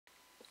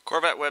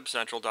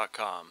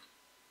CorvetteWebCentral.com.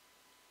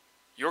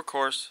 Your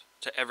course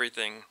to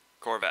everything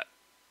Corvette.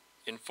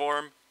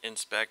 Inform,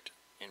 inspect,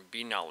 and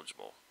be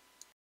knowledgeable.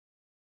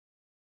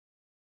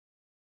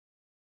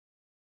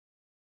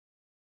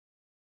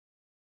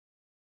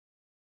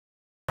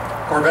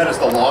 Corvette is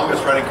the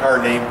longest running car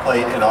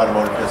nameplate in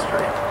automotive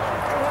history.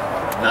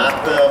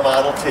 Not the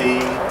Model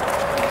T,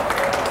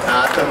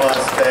 not the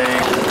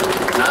Mustang,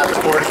 not the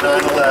Porsche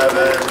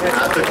 911,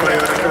 not the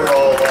Toyota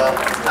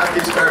Corolla, not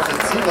these cars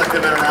that seem like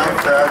they've been around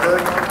forever.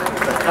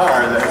 The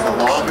car that has the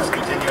longest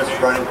continuous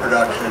running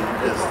production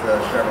is the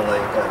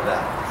Chevrolet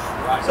Corvette.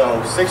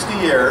 So 60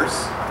 years.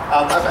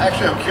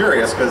 I'm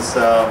curious because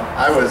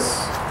I was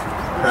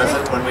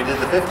present when we did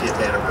the 50th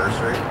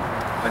anniversary.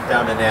 Went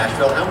down to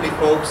Nashville. How many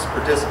folks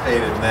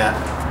participated in that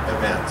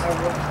event?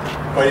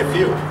 Quite a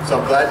few.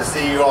 So I'm glad to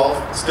see you all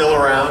still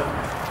around,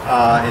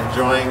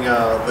 enjoying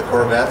the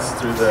Corvettes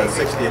through the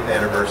 60th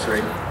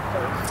anniversary.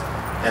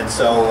 And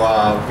so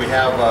we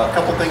have a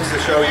couple things to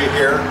show you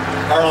here.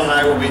 Harlan and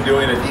I will be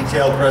doing a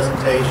detailed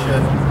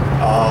presentation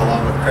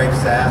along with Craig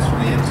Sass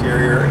from the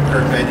interior and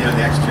Kurt Benny on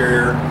the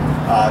exterior.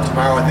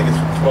 Tomorrow I think it's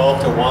from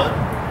 12 to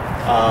 1.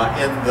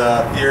 In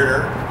the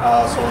theater,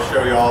 so we'll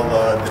show you all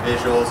the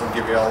visuals and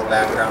give you all the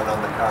background on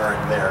the car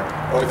in there.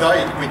 But we thought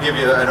we'd give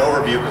you an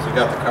overview because we've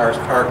got the cars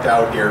parked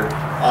out here.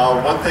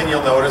 One thing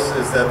you'll notice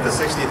is that the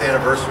 60th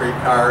anniversary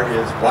car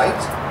is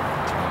white.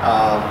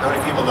 How many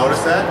people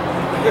noticed that?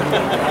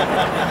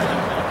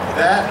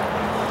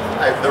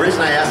 The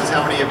reason I asked is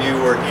how many of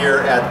you were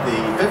here at the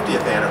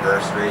 50th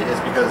anniversary is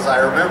because I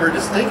remember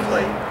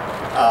distinctly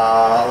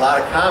a lot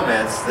of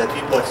comments that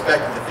people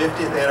expected the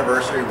 50th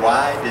anniversary.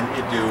 Why didn't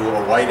you do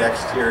a white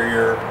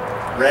exterior,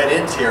 red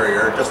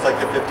interior, just like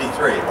the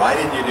 53? Why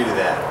didn't you do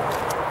that?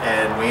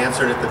 And we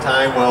answered at the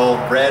time, well,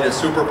 red is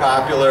super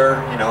popular.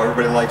 You know,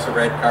 everybody likes a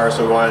red car,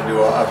 so we wanted to do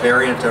a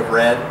variant of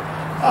red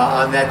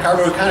on that car.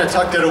 But we kind of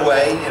tucked it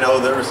away. You know,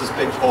 there was this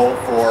big pull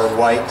for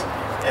white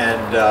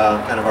and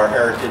kind of our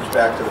heritage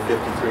back to the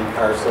 53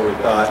 car. So we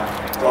thought,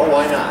 well,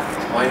 why not?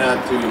 Why not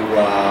do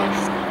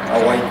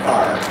a white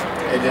car?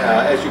 And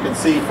as you can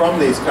see from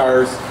these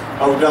cars,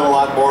 we've done a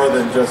lot more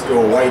than just do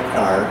a white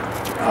car.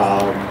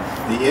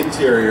 The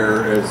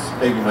interior is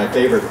maybe my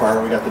favorite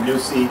part. We got the new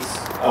seats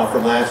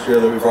from last year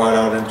that we brought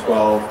out in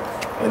 12.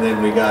 And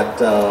then we got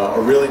a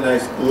really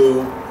nice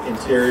blue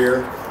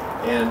interior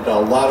and a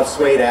lot of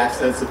suede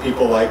accents that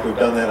people like. We've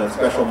done that on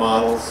special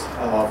models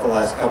for the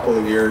last couple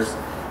of years.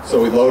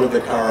 So we loaded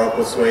the car up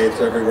with suede,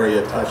 so everywhere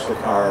you touch the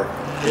car,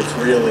 it's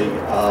really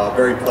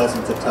very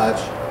pleasant to touch.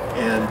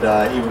 And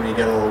even when you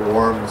get a little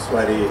warm and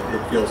sweaty,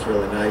 it feels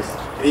really nice.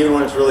 And even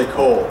when it's really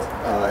cold,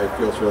 it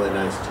feels really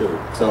nice too.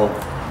 So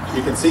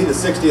you can see the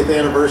 60th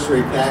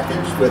anniversary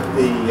package with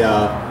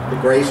the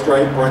gray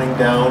stripe running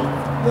down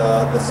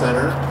the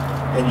center,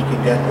 and you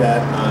can get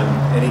that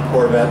on any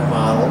Corvette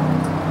model.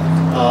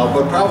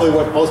 But probably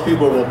what most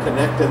people will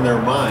connect in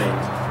their mind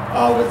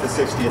with the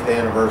 60th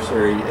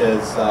anniversary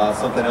is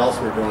something else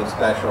we're doing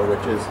special,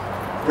 which is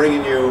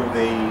bringing you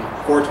the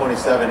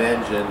 427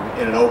 engine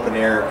in an open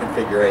air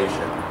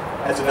configuration.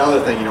 That's another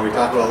thing, you know, we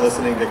talk about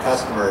listening to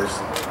customers,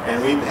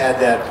 and we've had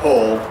that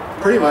pull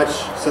pretty much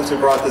since we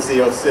brought the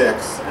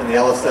Z06 and the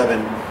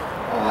LS7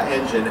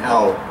 engine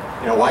out.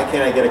 You know, why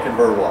can't I get a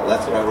convertible?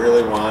 That's what I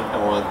really want.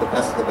 I want the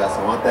best of the best.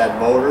 I want that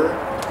motor,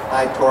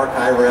 high torque,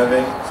 high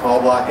revving,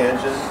 small block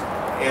engine,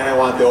 and I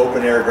want the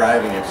open air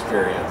driving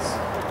experience.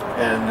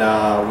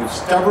 And we've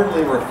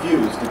stubbornly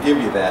refused to give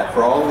you that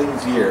for all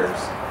these years.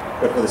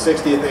 But for the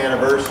 60th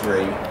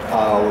anniversary,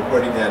 we're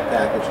putting that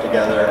package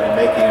together and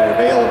making it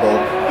available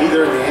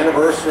either in the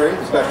anniversary,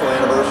 the special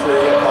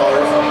anniversary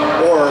colors,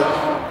 or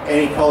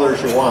any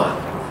colors you want.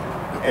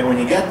 And when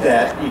you get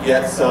that, you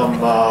get some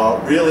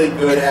really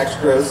good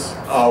extras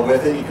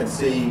with it. You can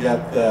see you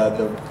got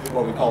the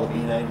what we call the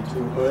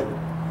B92 hood,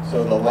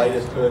 so the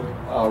lightest hood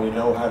we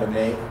know how to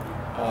make.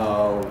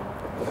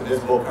 With a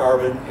visible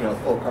carbon, you know,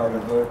 full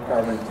carbon hood,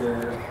 carbon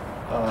interior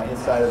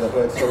inside of the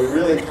hood. So we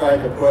really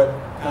tried to put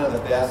kind of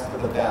the best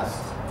of the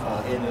best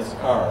in this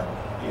car.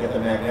 You get the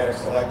magnetic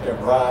selective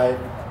ride,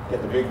 you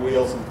get the big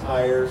wheels and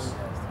tires.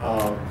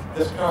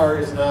 This car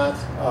is not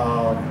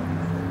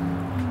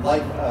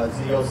like a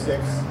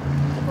Z06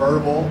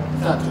 convertible.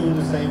 It's not tuned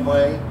the same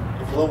way.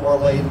 It's a little more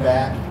laid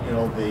back. You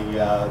know, the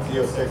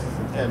Z06 is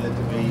intended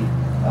to be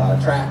a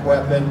track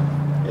weapon.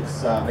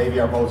 It's maybe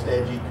our most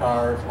edgy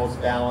car, it's most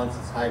balanced,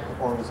 it's a high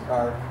performance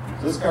car.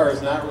 So this car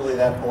is not really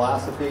that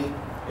philosophy.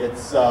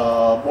 It's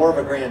more of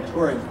a grand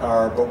touring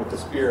car, but with the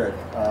spirit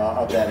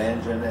of that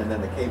engine and then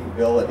the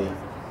capability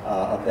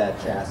of that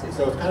chassis.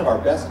 So it's kind of our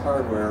best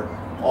hardware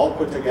all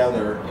put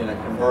together in a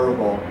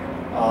convertible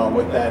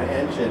with that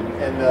engine.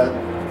 And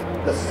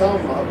the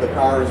sum of the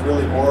car is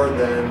really more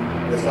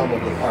than the sum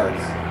of the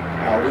parts.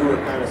 We were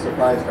kind of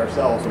surprised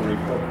ourselves when we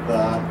put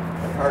the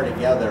car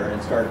together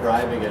and started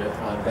driving it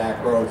on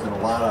back roads, and a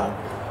lot of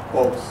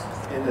folks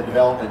in the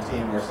development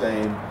team were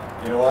saying,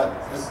 you know what,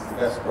 this is the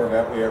best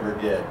Corvette we ever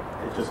did.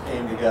 It just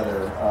came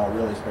together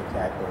really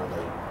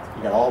spectacularly.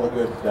 You got all the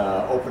good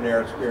open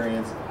air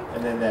experience,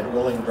 and then that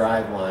willing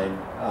drive line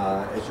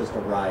is just a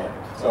riot.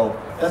 So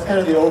that's kind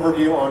of the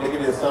overview. I want to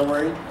give you the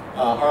summary.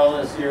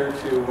 Harlan is here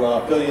to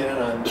fill you in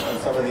on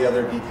some of the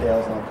other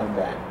details, and I'll come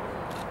back.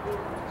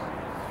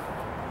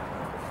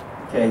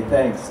 Okay,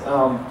 thanks.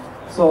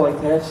 So like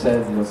Tadge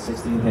said,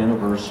 60th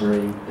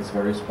anniversary is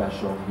very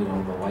special.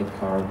 The white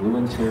car, blue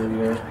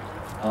interior.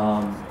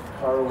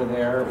 Car over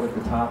there with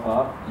the top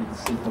up. You can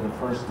see for the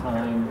first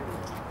time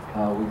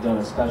we've done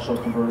a special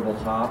convertible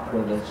top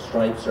where the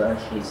stripes are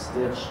actually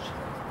stitched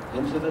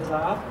into the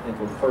top. I think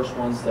we're the first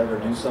ones to ever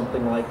do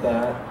something like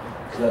that.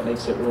 So that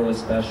makes it really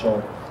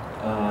special.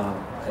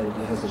 And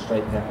it has a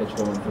stripe package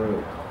going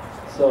through.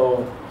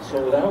 So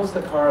that was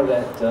the car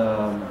that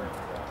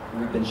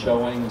we've been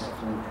showing. We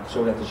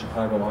showed at the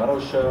Chicago Auto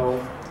Show.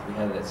 We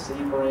had it at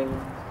Sebring. We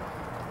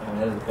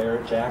had it at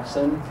Barrett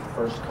Jackson.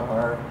 First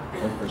car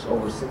went for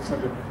over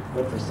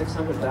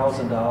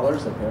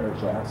 $600,000 at Barrett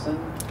Jackson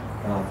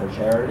for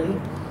charity.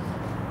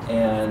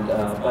 And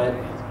but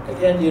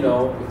again, we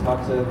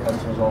talk to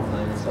customers all the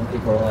time, and some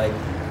people are like,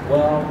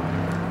 well,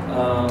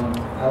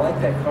 I like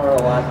that car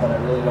a lot, but I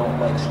really don't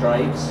like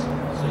stripes.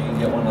 So you can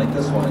get one like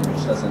this one,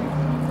 which doesn't,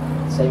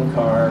 same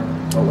car,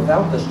 but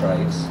without the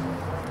stripes.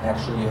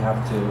 Actually, you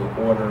have to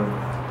order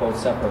both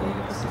separately. You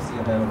get the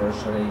 60th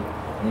anniversary,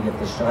 and you get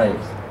the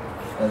stripes.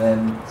 And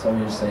then some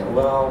of you are saying,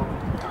 well,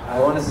 I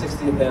want a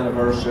 60th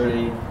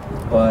anniversary,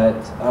 but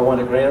I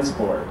want a Grand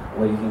Sport.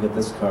 Well, you can get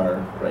this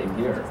car right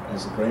here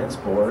as a Grand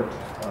Sport,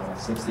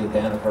 60th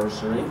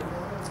anniversary.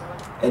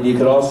 And you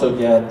could also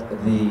get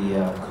the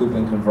coupe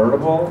and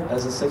convertible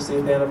as a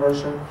 60th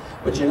anniversary.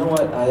 But you know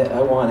what?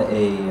 I want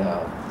a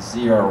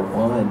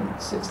ZR1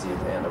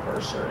 60th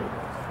anniversary.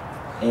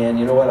 And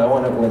you know what? I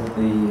want it with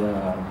the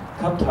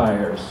cup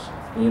tires,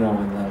 and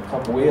the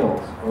cup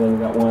wheels. Well, we've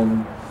got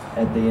one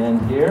at the end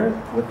here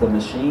with the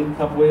machine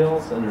cup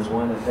wheels, and there's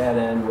one at that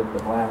end with the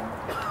black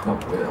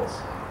cup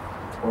wheels.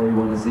 Or you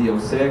want a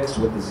Z06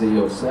 with the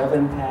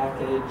Z07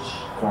 package,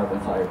 carbon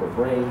fiber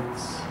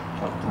brakes,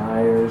 cup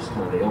tires,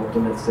 kind of the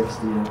ultimate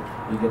 60th.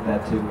 You get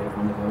that too. We have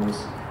one of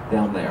those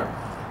down there.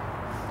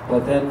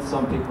 But then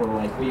some people are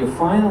like, well, you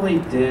finally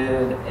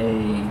did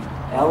a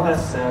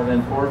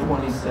LS7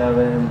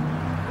 427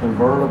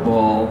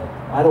 convertible.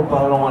 I don't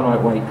want a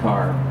white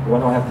car. Why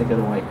do I have to get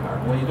a white car?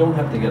 Well, you don't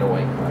have to get a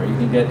white car. You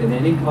can get in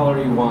any color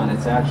you want.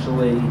 It's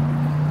actually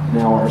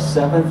now our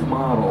 7th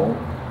model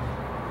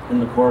in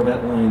the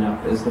Corvette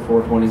lineup is the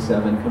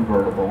 427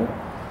 convertible.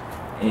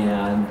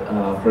 And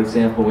for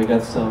example, we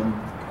got some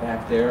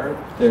back there.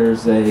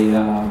 There's a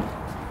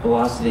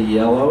Velocity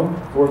yellow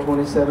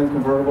 427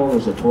 convertible.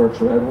 There's a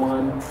Torch red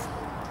one.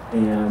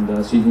 And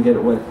so you can get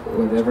it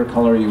whatever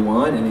color you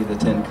want, any of the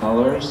 10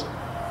 colors.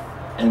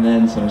 And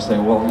then some say,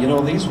 well,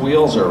 these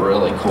wheels are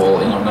really cool,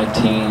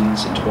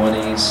 19s and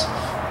 20s.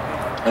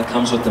 It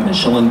comes with the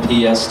Michelin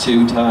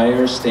PS2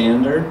 tires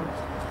standard.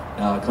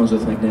 It comes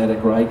with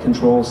magnetic ride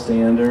control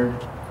standard.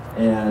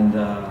 And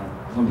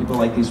some people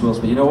like these wheels,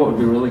 but you know what would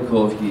be really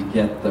cool if you could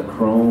get the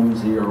chrome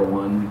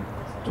ZR1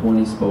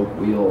 20-spoke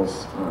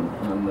wheels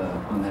on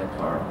that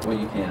car. Well,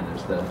 you can.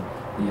 There's the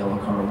yellow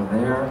car over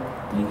there.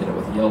 You get it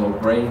with yellow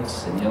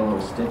brakes and yellow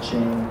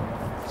stitching.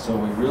 So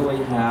we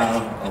really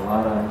have a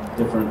lot of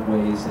different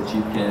ways that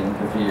you can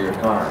configure your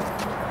car.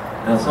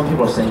 Now some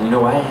people are saying,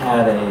 I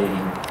had a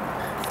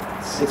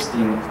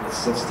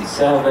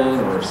 67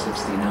 or a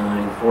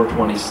 69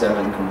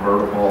 427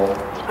 convertible,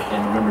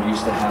 and remember you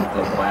used to have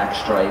the black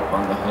stripe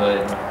on the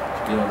hood,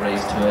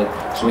 raised hood.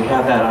 So we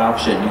have that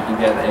option. You can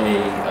get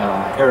a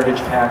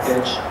heritage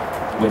package,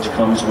 which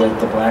comes with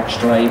the black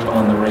stripe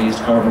on the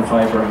raised carbon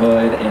fiber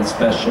hood and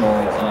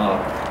special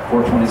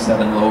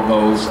 427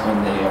 logos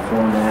on the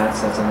floor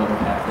mats. That's another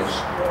package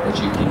that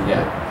you can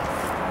get.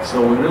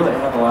 So we really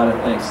have a lot of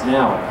things.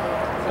 Now,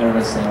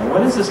 everybody's saying,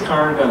 what is this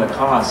car going to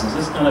cost? Is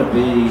this going to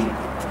be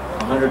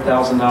a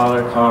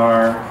 $100,000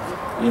 car?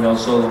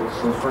 So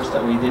first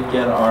we did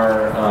get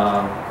our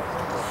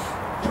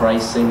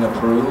pricing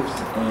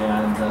approved,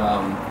 and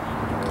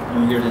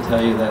I'm here to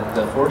tell you that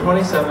the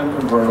 427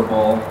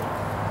 convertible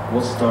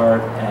will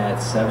start at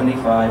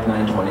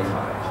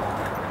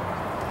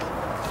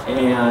 $75,925.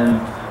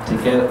 And to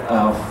get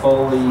a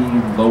fully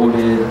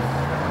loaded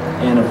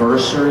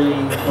Anniversary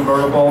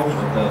convertible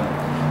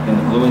in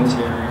the blue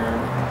interior,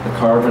 the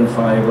carbon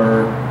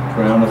fiber,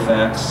 ground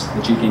effects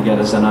that you can get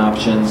as an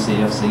option,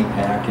 CFC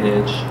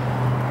package,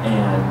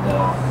 and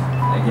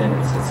again,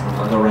 it's a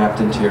leather wrapped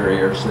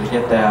interior. So to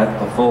get that,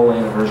 the full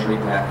Anniversary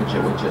package,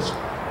 it would just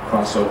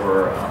cross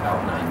over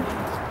about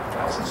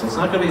 $90,000. So it's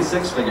not going to be a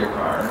six-figure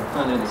car. It's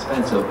not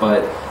inexpensive,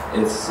 but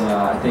it's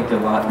I think a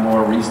lot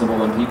more reasonable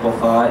than people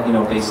thought.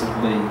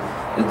 Basically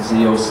the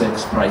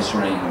Z06 price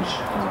range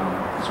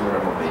is where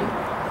it will be.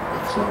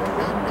 So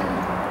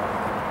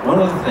one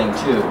other thing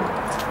too.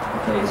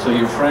 Okay, so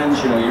your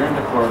friends, you're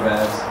into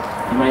Corvettes.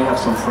 You might have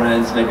some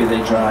friends. Maybe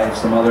they drive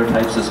some other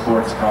types of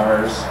sports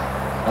cars,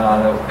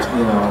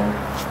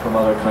 from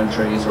other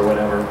countries or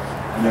whatever.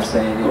 And they're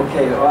saying,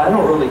 okay, well, I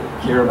don't really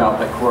care about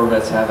the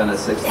Corvettes having a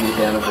 60th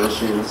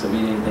anniversary. It doesn't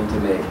mean anything to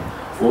me.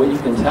 But what you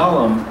can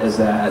tell them is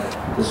that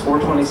this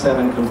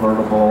 427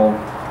 convertible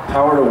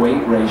power to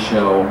weight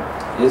ratio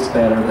is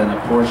better than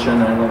a Porsche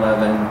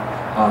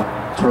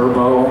 911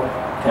 Turbo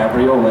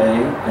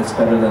Cabriolet. It's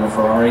better than a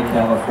Ferrari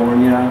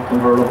California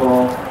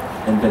convertible,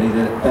 and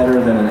better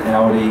than an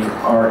Audi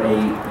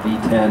R8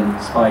 V10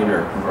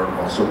 Spider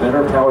convertible. So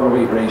better power to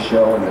weight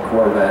ratio in the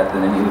Corvette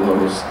than any of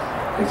those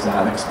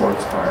exotic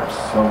sports cars.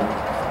 So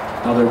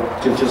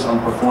just on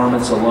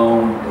performance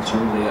alone, it's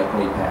really a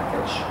great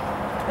package.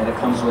 And it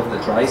comes with the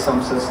dry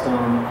sump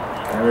system,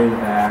 battery in the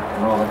back,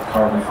 and all the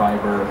carbon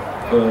fiber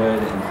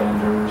hood and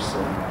fenders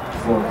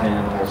and floor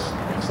panels,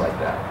 things like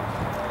that.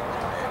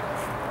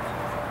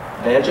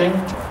 Badging?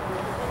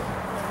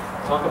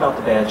 Talk about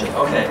the badging.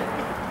 Okay.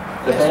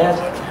 The badge?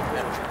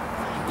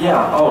 Yeah,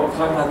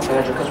 talk about the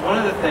badger, because one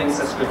of the things,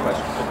 that's a good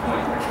question, good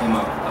point that came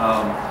up.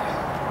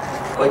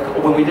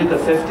 Like when we did the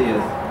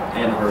 50th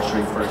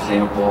anniversary, for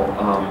example,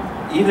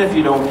 even if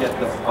you don't get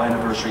the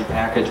anniversary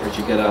package, but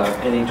you get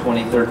any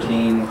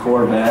 2013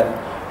 Corvette,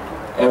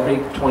 every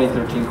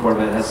 2013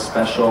 Corvette has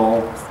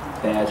special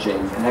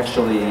badging. And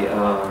actually,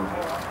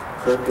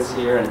 Kirk is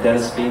here, and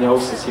Dennis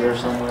Finos is here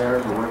somewhere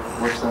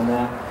who works on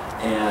that.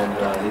 And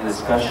they did a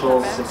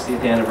special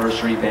 60th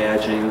anniversary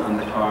badging on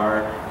the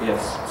car. We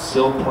have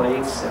sill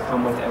plates that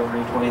come with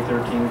every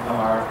 2013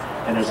 car,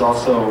 and there's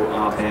also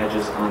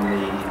badges on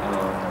the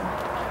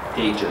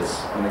gauges,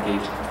 on the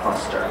gauge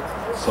cluster.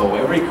 So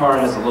every car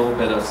has a little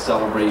bit of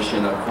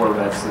celebration of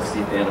Corvette's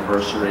 60th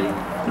anniversary,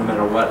 no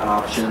matter what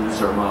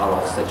options or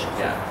models that you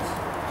get.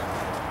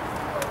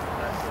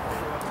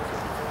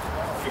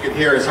 You could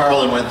hear as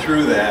Harlan went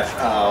through that,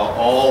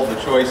 all the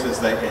choices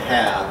that you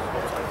have.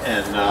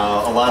 And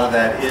a lot of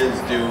that is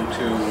due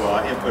to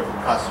input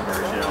from customers.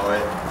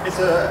 It's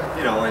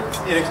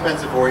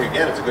inexpensive for what you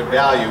get. It's a good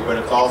value, but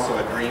it's also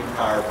a dream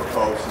car for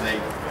folks,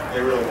 and they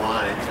really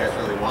want it. You guys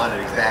really want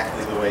it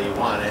exactly the way you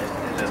want it,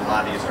 and then a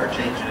lot of you start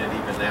changing it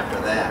even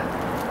after that.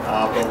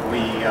 But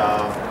we,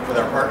 with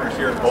our partners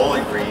here at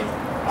Bowling Green,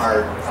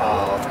 are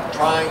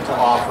trying to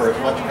offer as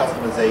much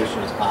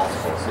customization as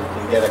possible, so you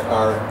can get a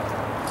car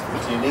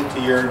that's unique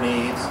to your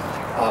needs.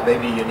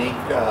 Maybe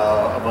unique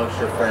amongst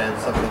your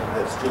friends, something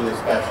that's truly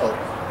special.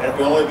 And if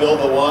we only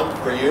build the one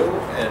for you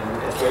and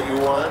it's what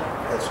you want,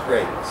 that's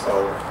great.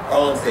 So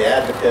Harlan's the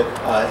advocate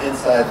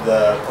inside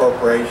the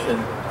corporation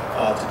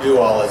to do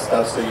all this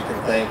stuff, so you can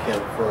thank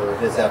him for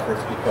his efforts,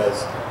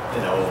 because,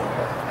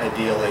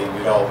 ideally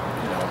we'd all,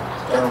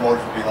 General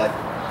Motors would be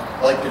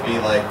like to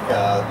be like,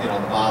 the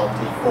Model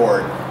T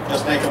Ford.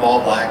 Just make them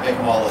all black, make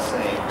them all the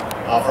same.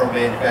 From a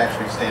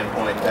manufacturing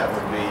standpoint, that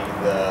would be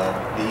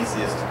the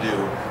easiest to do.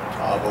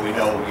 But we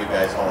know you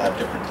guys all have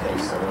different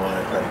tastes, so we want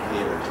to try to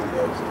cater to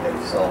those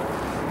tastes. So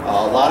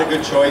a lot of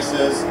good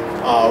choices.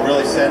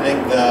 Really sending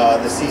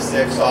the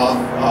C6 off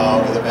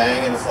with a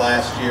bang in its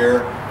last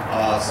year,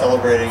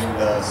 celebrating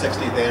the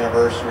 60th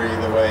anniversary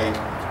the way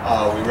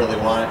we really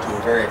wanted to.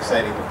 We're very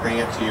excited to bring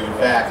it to you. In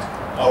fact,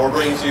 we're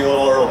bringing it to you a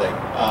little early.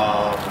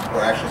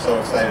 We're actually so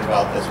excited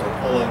about this.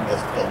 We're pulling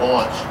the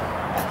launch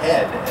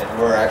ahead, and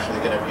we're actually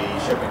going to be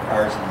shipping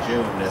cars in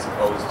June as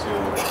opposed to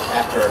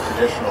after our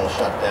traditional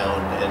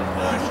shutdown in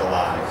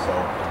July. So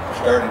we're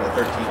starting the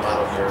 13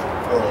 model year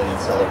early in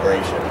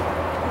celebration.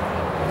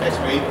 Next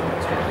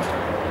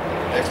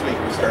week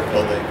we start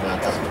building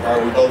custom car.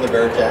 We build the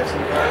Barrett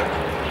Jackson car.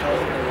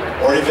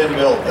 Already been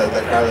built. The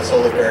car that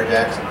sold at Barrett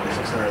Jackson for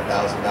 $600,000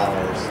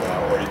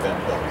 already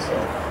been built. So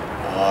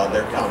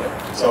they're coming.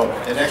 So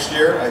and next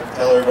year, I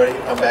tell everybody,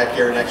 come back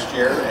here next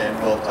year and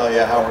we'll tell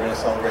you how we're going to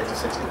celebrate the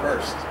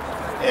 61st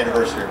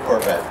anniversary of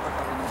Corvette.